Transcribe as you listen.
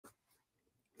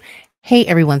Hey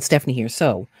everyone, Stephanie here.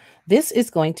 So, this is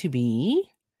going to be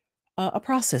a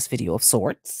process video of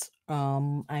sorts.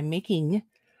 I'm making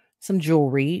some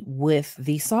jewelry with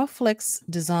the Softflex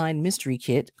Design Mystery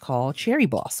Kit called Cherry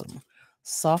Blossom.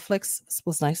 Softflex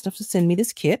was nice enough to send me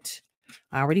this kit.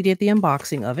 I already did the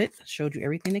unboxing of it, showed you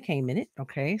everything that came in it.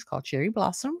 Okay, it's called Cherry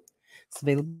Blossom. It's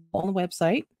available on the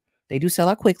website. They do sell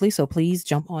out quickly, so please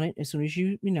jump on it as soon as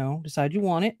you decide you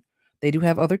want it. They do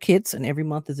have other kits, and every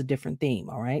month is a different theme.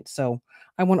 All right, so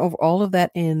I went over all of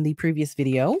that in the previous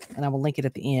video, and I will link it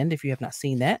at the end if you have not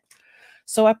seen that.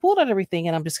 So I pulled out everything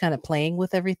and I'm just kind of playing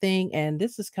with everything. And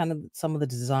this is kind of some of the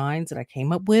designs that I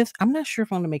came up with. I'm not sure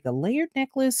if I'm going to make a layered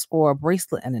necklace or a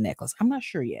bracelet and a necklace. I'm not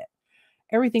sure yet.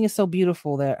 Everything is so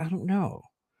beautiful that I don't know.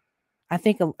 I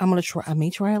think I'm going to try, I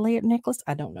may try a layered necklace.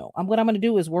 I don't know. What I'm going to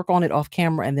do is work on it off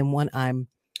camera. And then when I'm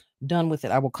done with it,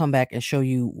 I will come back and show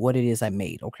you what it is I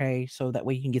made. Okay. So that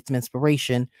way you can get some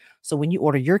inspiration. So when you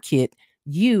order your kit,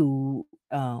 you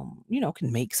can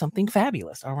make something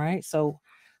fabulous. All right. So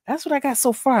that's what I got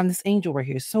so far. And this angel right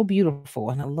here is so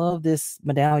beautiful. And I love this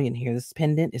medallion here. This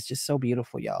pendant is just so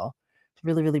beautiful, y'all. It's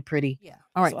really, really pretty. Yeah.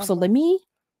 All right. So let me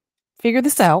figure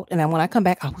this out. And then when I come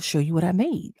back, I will show you what I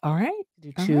made. All right.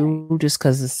 Do two just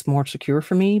because it's more secure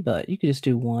for me, but you could just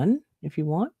do one if you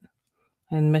want.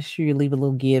 And make sure you leave a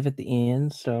little give at the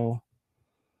end. So,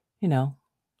 you know,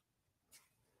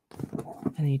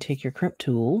 and then you take your crimp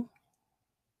tool.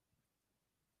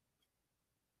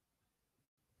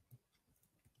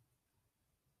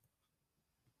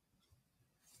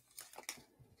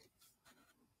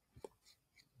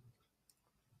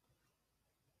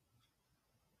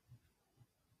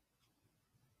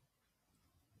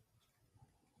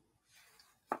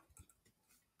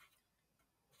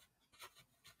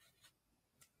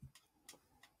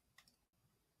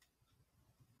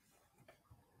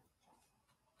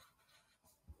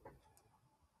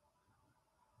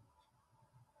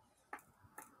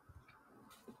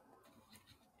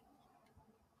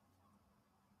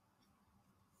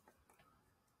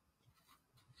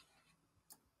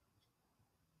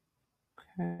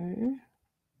 Okay.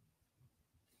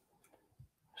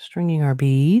 Stringing our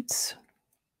beads.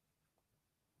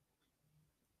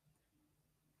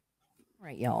 All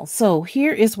right, y'all. So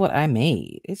here is what I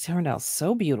made. It turned out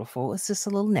so beautiful. It's just a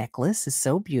little necklace. It's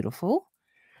so beautiful.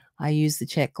 I used the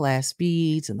check glass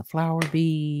beads and the flower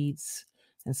beads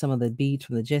and some of the beads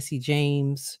from the Jesse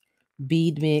James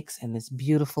bead mix and this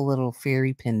beautiful little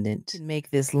fairy pendant. You can make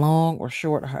this long or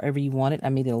short, however you want it. I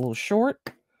made it a little short,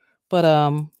 but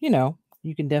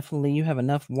you can definitely, you have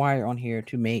enough wire on here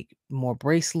to make more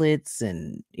bracelets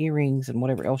and earrings and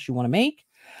whatever else you want to make.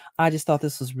 I just thought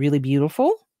this was really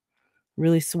beautiful,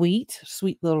 really sweet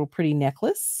little pretty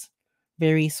necklace.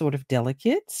 Very sort of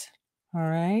delicate. All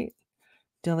right.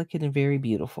 Delicate and very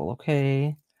beautiful.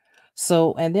 Okay.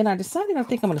 So, and then I decided I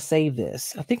think I'm going to save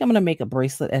this. I think I'm going to make a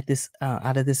bracelet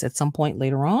out of this at some point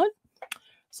later on.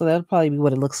 So that'll probably be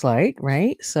what it looks like,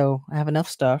 right? So I have enough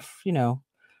stuff,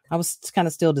 I was kind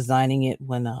of still designing it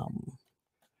when I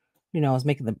was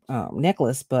making the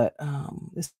necklace, but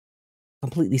it's a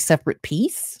completely separate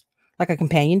piece, like a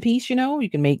companion piece. You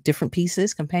can make different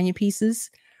pieces, companion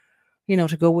pieces,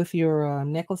 to go with your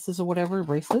necklaces or whatever,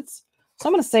 bracelets. So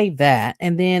I'm going to save that.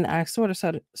 And then I sort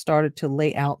of started to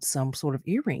lay out some sort of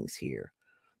earrings here.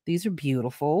 These are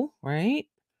beautiful, right?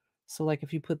 So like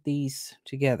if you put these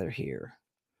together here,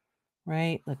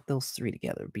 right? Like those three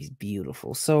together would be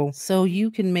beautiful. So you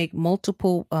can make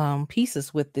multiple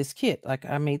pieces with this kit. Like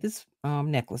I made this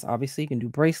necklace. Obviously, you can do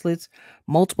bracelets,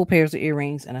 multiple pairs of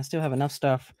earrings, and I still have enough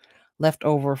stuff left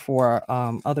over for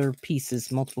other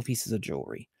pieces, multiple pieces of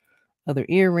jewelry, other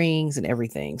earrings and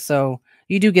everything. So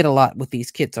you do get a lot with these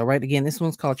kits. All right. Again, this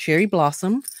one's called Cherry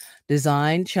Blossom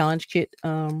Design Challenge Kit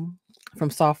from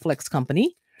Softflex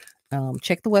Company.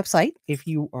 Check the website if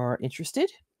you are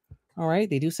interested. All right.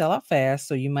 They do sell out fast.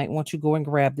 So you might want to go and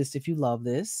grab this if you love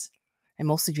this. And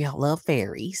most of y'all love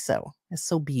fairies. So it's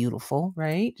so beautiful,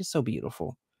 right? Just so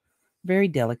beautiful. Very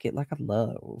delicate, like I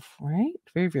love, right?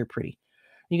 Very, very pretty.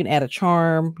 You can add a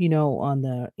charm, on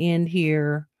the end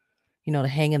here, to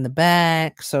hang in the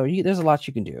back. So there's a lot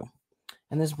you can do.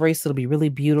 And this bracelet will be really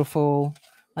beautiful.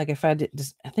 Like if I did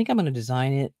this, I think I'm going to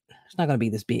design it. It's not going to be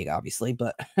this big, obviously,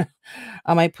 but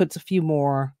I might put a few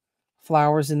more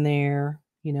flowers in there,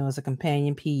 as a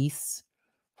companion piece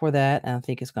for that. And I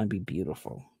think it's going to be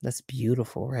beautiful. That's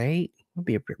beautiful, right? It'll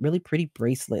be a really pretty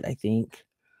bracelet, I think.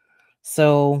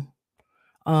 So,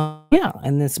 yeah,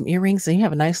 and then some earrings. So you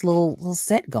have a nice little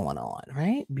set going on,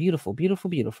 right? Beautiful, beautiful,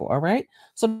 beautiful. All right.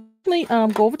 So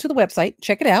definitely go over to the website,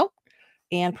 check it out.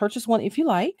 and purchase one if you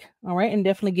like. All right. And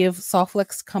definitely give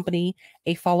Softflex Company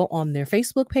a follow on their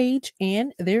Facebook page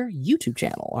and their YouTube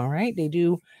channel. All right. They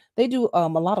do a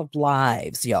lot of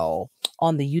lives, y'all,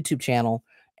 on the YouTube channel,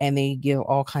 and they give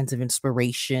all kinds of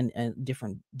inspiration and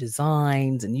different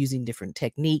designs and using different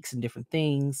techniques and different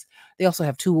things. They also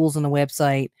have tools on the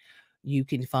website. You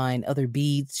can find other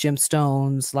beads,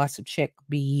 gemstones, lots of check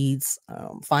beads,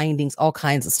 findings, all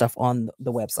kinds of stuff on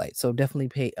the website. So definitely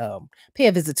pay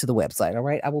a visit to the website. All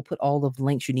right. I will put all of the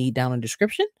links you need down in the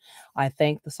description. I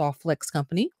thank the Softflex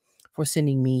Company for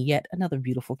sending me yet another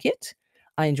beautiful kit.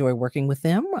 I enjoy working with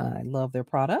them. I love their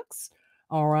products.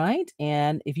 All right.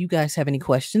 And if you guys have any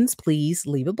questions, please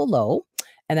leave it below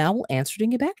and I will answer it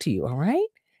and get back to you. All right.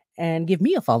 And give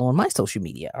me a follow on my social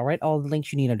media. All right. All the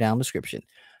links you need are down in the description.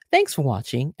 Thanks for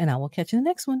watching, and I will catch you in the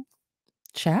next one.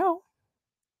 Ciao.